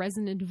low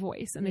resonant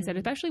voice, and they said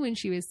especially when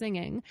she was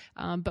singing,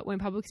 but when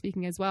public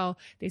speaking as well,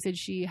 they said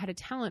she had a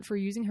talent for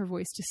using her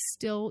voice to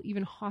still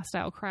even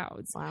hostile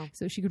crowds. Wow.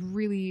 So she could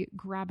really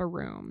grab a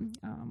room,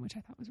 which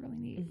I thought was really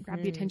neat.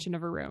 Grab the attention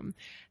of a room.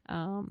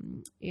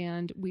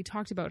 And we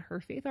talked about her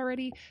faith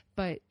already,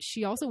 but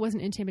she also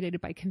wasn't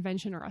intimidated by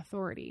convention or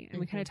authority. And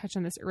we kind of touched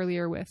on this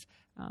earlier with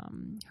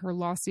her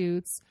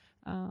lawsuits.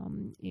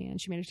 And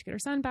she managed to get her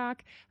son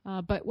back.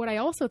 But what I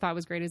also thought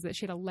was great is that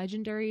she had a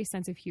legendary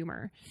sense of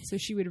humor. So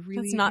she would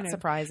really... That's not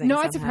surprising.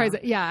 Not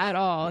surprising. Yeah, at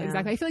all. Yeah.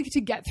 Exactly. I feel like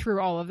to get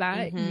through all of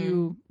that,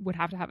 you would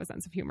have to have a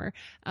sense of humor.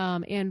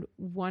 And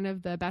one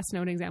of the best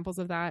known examples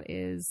of that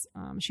is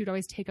she would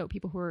always take out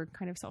people who were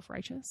kind of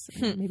self-righteous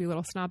and maybe a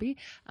little snobby.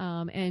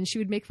 And she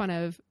would make fun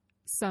of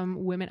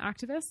some women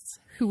activists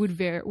who would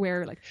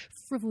wear like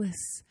frivolous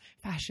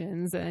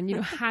fashions and,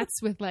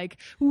 hats with like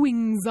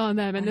wings on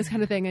them and this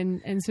kind of thing.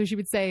 And so she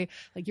would say,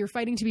 like, you're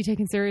fighting to be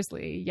taken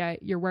seriously,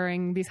 yet you're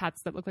wearing these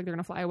hats that look like they're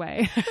going to fly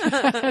away.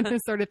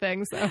 This sort of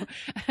thing. So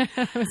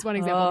that was one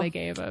example they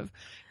gave of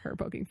her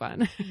poking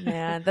fun.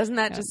 Yeah. Doesn't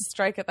that just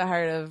strike at the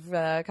heart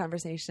of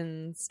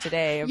conversations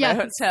today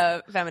about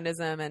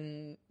feminism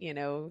and,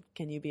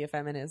 can you be a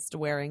feminist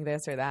wearing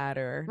this or that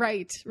or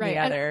right. the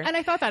other? And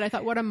I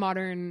thought what a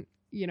modern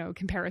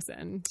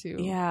comparison to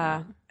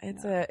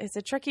it's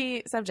a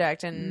tricky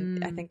subject,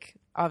 and I think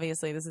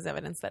obviously this is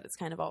evidence that it's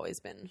kind of always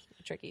been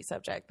a tricky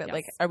subject, that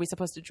like, are we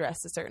supposed to dress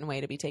a certain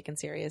way to be taken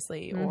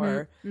seriously,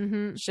 or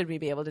should we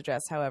be able to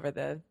dress however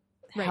the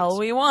hell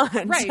we want,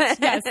 right?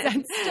 Yes,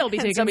 and still be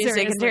taken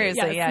seriously.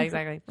 Yes. Yeah,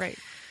 exactly. Right.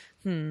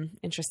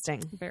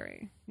 Interesting.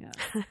 Very. Yeah.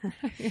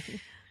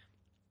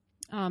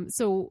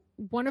 So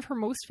one of her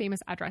most famous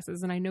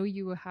addresses, and I know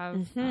you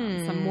have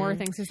some more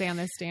things to say on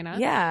this, Dana.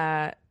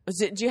 Yeah.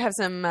 Do you have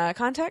some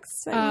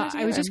context?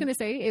 I was just going to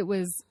say it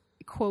was,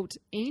 quote,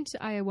 "Ain't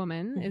I a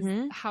Woman,"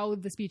 is how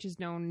the speech is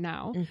known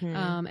now.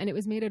 And it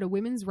was made at a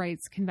women's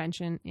rights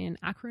convention in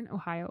Akron,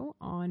 Ohio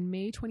on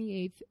May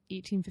 28th,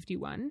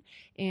 1851.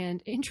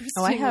 And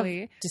interestingly... I have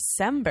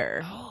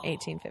December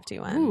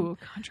 1851. Ooh,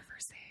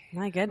 controversy.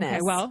 My goodness.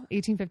 Okay, well,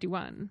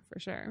 1851 for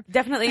sure.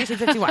 Definitely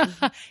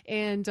 1851.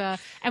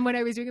 And when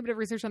I was doing a bit of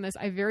research on this,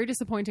 I very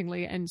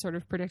disappointingly and sort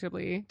of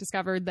predictably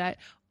discovered that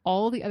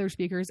all the other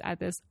speakers at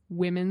this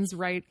women's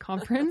right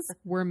conference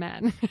were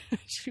men.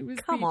 She was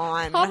Come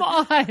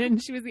on.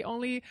 She was the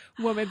only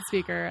woman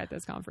speaker at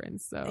this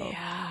conference.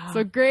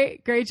 So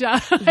great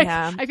job.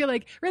 Yeah. I feel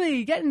like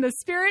really getting the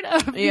spirit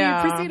of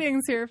the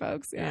proceedings here,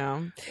 folks.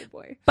 Yeah. Oh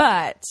boy.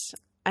 But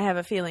I have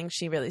a feeling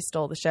she really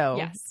stole the show.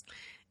 Yes.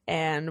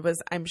 And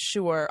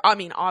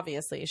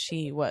obviously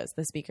she was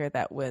the speaker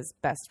that was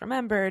best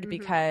remembered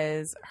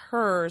because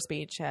her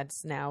speech had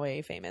now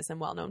a famous and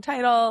well-known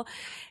title.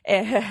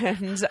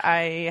 And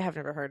I have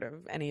never heard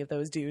of any of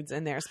those dudes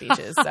in their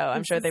speeches. So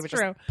I'm sure they were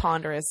just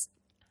ponderous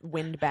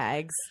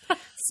windbags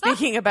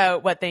speaking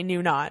about what they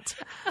knew not.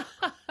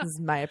 This is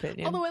my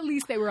opinion. Although at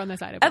least they were on the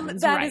side of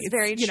women's that rights. Is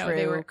very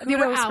true. They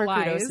were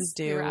allies. Kudos is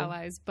due. They were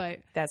allies, but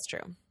that's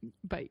true.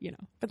 But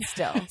but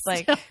still,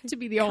 like to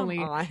be the only.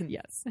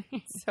 Yes,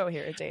 so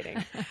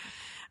irritating.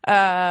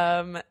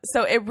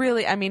 So it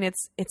really,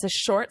 it's a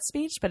short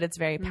speech, but it's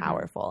very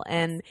powerful,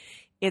 and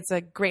it's a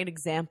great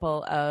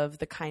example of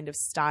the kind of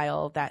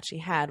style that she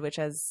had, which,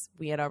 as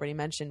we had already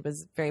mentioned,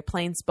 was very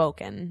plain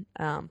spoken,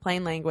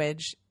 plain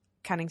language,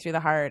 cutting through the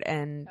heart,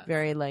 and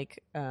very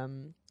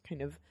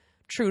kind of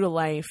true to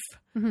life,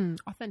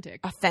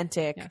 authentic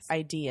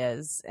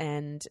ideas,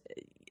 and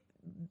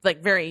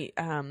like very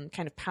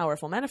kind of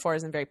powerful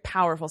metaphors and very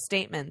powerful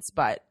statements,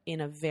 but in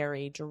a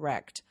very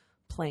direct,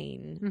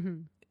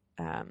 plain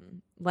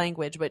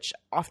language, which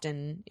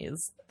often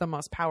is the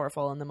most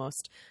powerful and the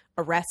most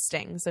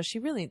arresting. So she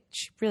really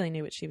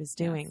knew what she was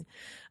doing.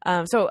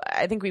 Yes. So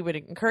I think we would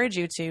encourage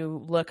you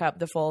to look up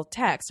the full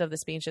text of the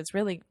speech. It's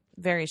really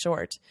very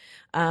short.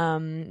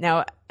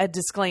 Now, a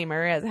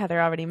disclaimer, as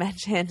Heather already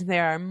mentioned,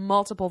 there are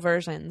multiple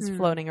versions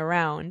floating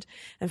around.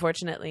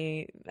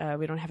 Unfortunately,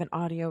 we don't have an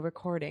audio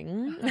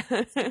recording.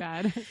 That's too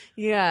bad.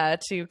 Yeah,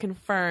 to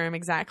confirm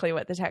exactly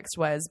what the text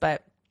was,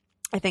 but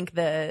I think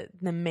the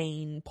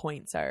main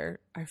points are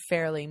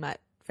fairly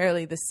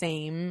the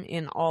same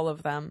in all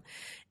of them.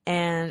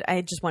 And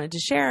I just wanted to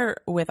share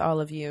with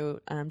all of you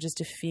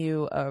just a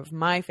few of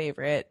my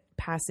favorite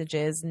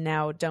passages.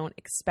 Now, don't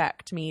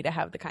expect me to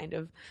have the kind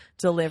of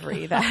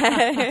delivery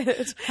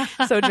that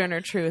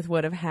Sojourner Truth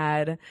would have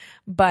had,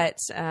 but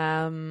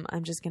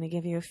I'm just going to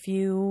give you a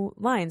few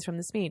lines from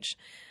the speech.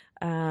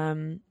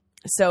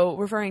 So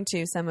referring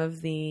to some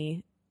of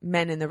the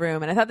men in the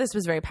room. And I thought this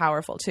was very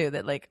powerful too,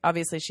 that like,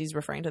 obviously she's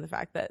referring to the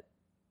fact that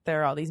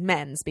there are all these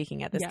men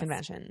speaking at this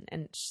convention.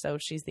 And so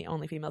she's the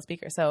only female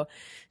speaker. So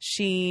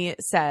she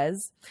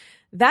says,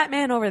 that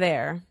man over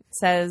there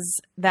says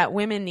that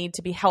women need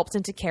to be helped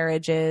into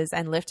carriages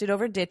and lifted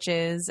over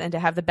ditches and to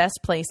have the best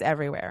place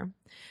everywhere.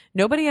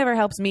 Nobody ever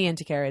helps me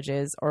into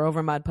carriages or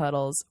over mud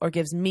puddles or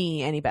gives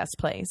me any best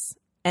place.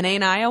 And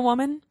ain't I a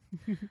woman?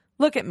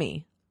 Look at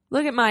me.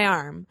 Look at my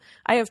arm.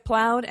 I have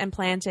plowed and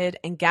planted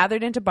and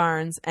gathered into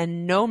barns,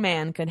 and no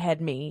man could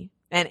head me.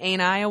 And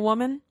ain't I a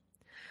woman?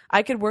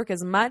 I could work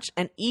as much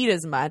and eat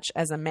as much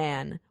as a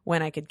man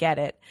when I could get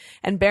it,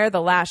 and bear the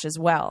lash as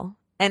well.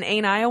 And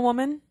ain't I a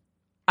woman?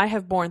 I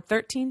have borne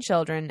 13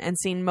 children and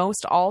seen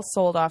most all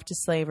sold off to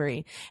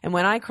slavery. And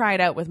when I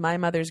cried out with my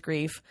mother's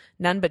grief,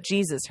 none but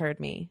Jesus heard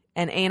me.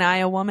 And ain't I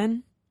a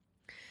woman?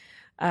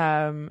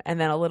 And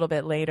then a little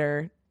bit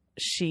later,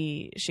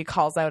 she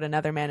calls out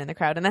another man in the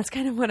crowd, and that's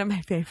kind of one of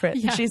my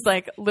favorites. Yeah. She's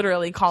like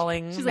literally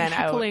calling She's men like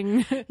out.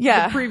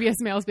 the previous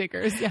male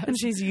speakers. Yes. And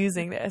she's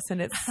using this,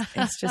 and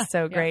it's just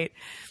so great.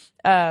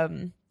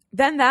 Then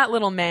that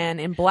little man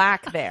in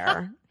black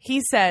there,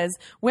 he says,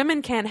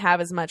 women can't have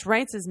as much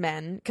rights as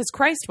men because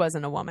Christ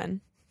wasn't a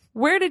woman.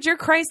 Where did your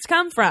Christ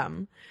come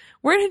from?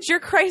 Where did your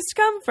Christ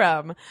come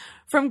from?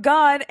 From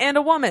God and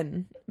a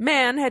woman.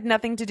 Man had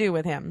nothing to do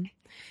with him.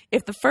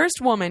 If the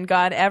first woman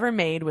God ever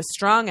made was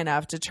strong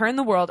enough to turn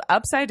the world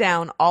upside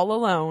down all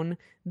alone,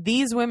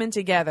 these women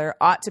together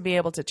ought to be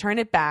able to turn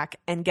it back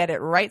and get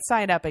it right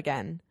side up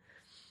again.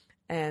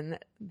 And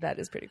that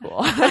is pretty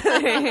cool.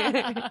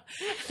 And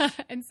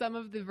some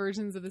of the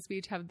versions of the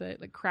speech have the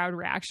like crowd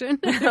reaction.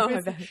 Oh,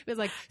 it was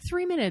like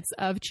 3 minutes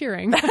of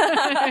cheering.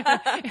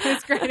 It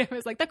was great. It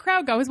was like the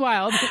crowd goes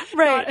wild,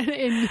 right? Not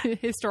in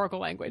historical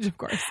language, of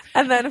course.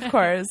 And then, of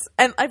course,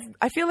 and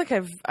I feel like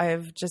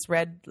I've just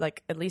read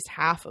like at least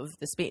half of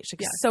the speech.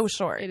 Like, it's so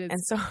short it is and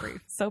so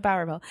brief. so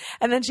powerful.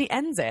 And then she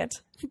ends it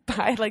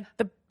by like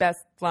the best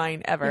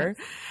line ever.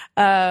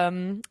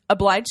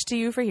 Obliged to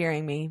you for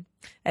hearing me.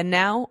 And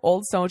now,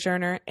 old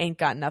Sojourner ain't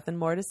got nothing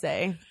more to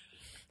say.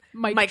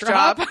 Mic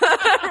drop. Right?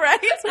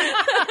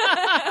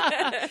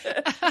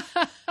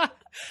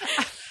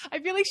 I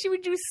feel like she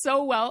would do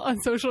so well on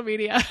social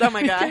media. Oh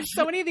my gosh.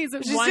 So many of these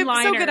She's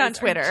one-liners. so good on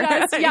Twitter.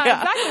 Just,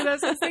 exactly.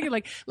 That's what I was thinking.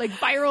 Like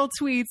viral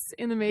tweets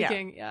in the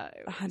making. Yeah,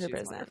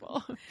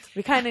 100%.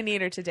 We kind of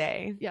need her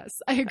today. Yes,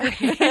 I agree.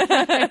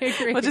 I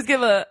agree. We'll just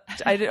give I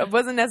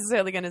wasn't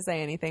necessarily going to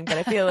say anything, but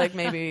I feel like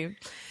maybe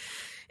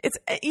it's,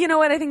 you know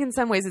what? I think in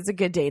some ways it's a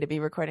good day to be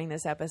recording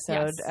this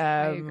episode. Yes,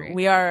 I agree.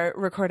 We are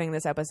recording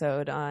this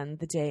episode on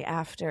the day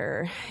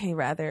after a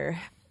rather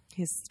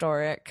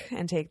historic,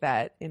 and take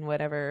that in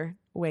whatever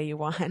way you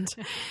want,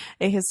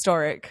 a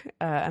historic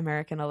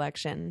American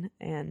election.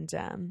 And,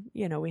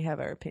 we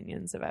have our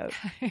opinions about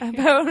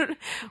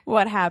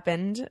what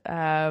happened.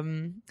 I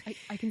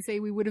can say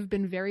we would have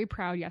been very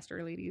proud,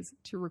 ladies,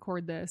 to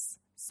record this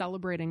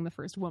celebrating the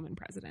first woman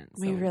president.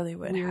 So we really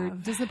would we're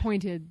have.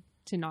 disappointed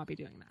to not be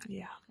doing that.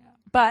 Yeah.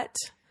 But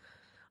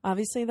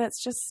obviously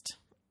that's just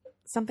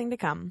something to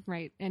come.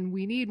 Right. And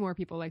we need more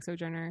people like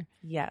Sojourner.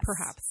 Yes.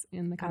 Perhaps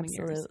in the coming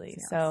years. Absolutely.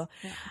 Yes. So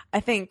I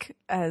think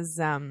as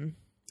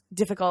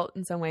difficult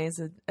in some ways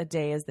a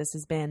day as this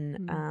has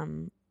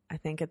been, I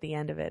think at the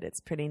end of it, it's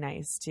pretty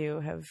nice to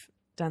have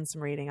done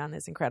some reading on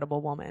this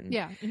incredible woman.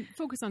 Yeah. And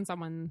focus on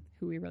someone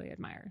who we really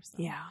admire. So.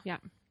 Yeah. Yeah.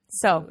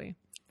 So absolutely.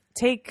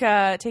 Take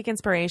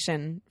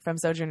inspiration from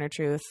Sojourner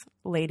Truth,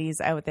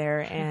 ladies out there,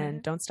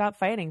 and don't stop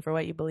fighting for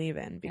what you believe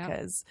in,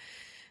 because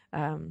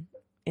in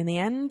the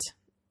end,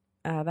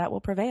 that will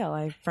prevail.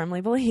 I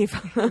firmly believe.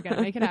 We're going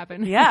to make it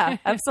happen. Yeah,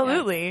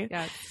 absolutely.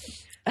 Yeah.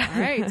 All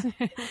right.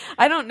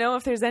 I don't know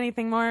if there's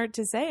anything more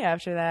to say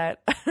after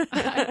that.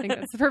 I think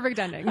that's the perfect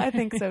ending. I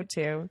think so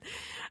too.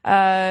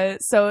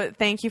 So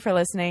thank you for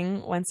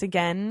listening once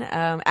again.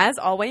 As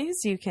always,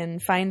 you can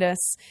find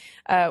us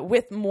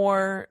with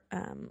more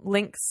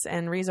links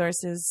and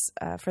resources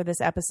for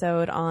this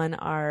episode on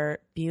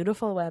our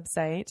beautiful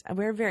website.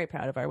 We're very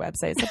proud of our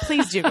website, so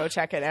please do go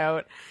check it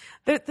out.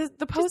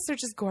 The posts are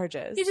just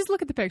gorgeous. You just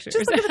look at the pictures.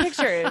 Just look at the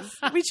pictures.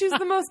 We choose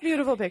the most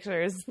beautiful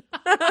pictures.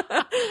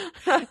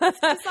 It's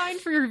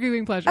designed for your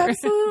viewing pleasure.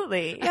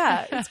 Absolutely.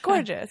 Yeah. It's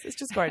gorgeous. It's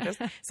just gorgeous.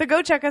 So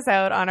go check us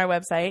out on our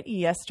website,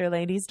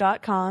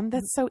 yesterladies.com.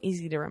 That's so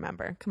easy to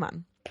remember. Come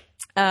on.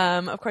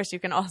 Of course, you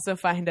can also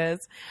find us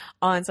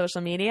on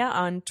social media,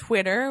 on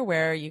Twitter,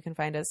 where you can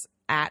find us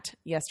at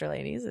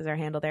Yesterladies is our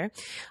handle there.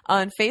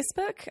 On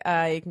Facebook,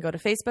 you can go to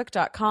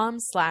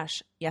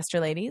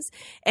facebook.com/yesterladies.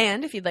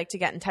 And if you'd like to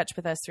get in touch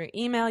with us through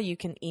email, you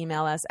can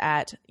email us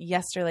at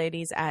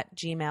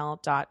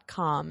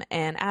yesterladies@gmail.com.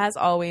 And as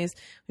always,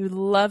 we would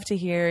love to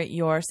hear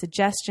your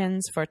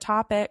suggestions for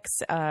topics.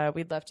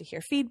 We'd love to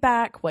hear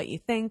feedback, what you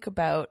think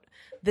about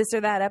this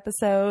or that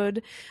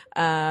episode.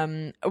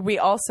 We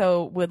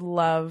also would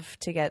love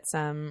to get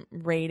some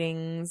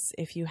ratings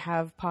if you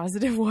have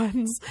positive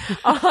ones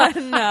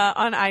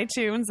on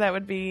iTunes. That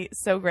would be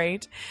so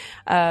great.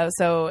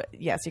 So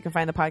yes, you can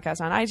find the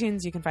podcast on iTunes.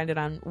 You can find it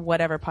on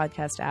whatever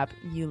podcast app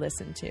you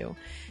listen to.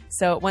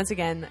 So once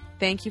again,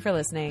 thank you for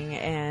listening.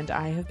 And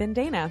I have been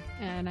Dana.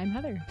 And I'm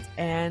Heather.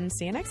 And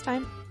see you next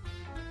time.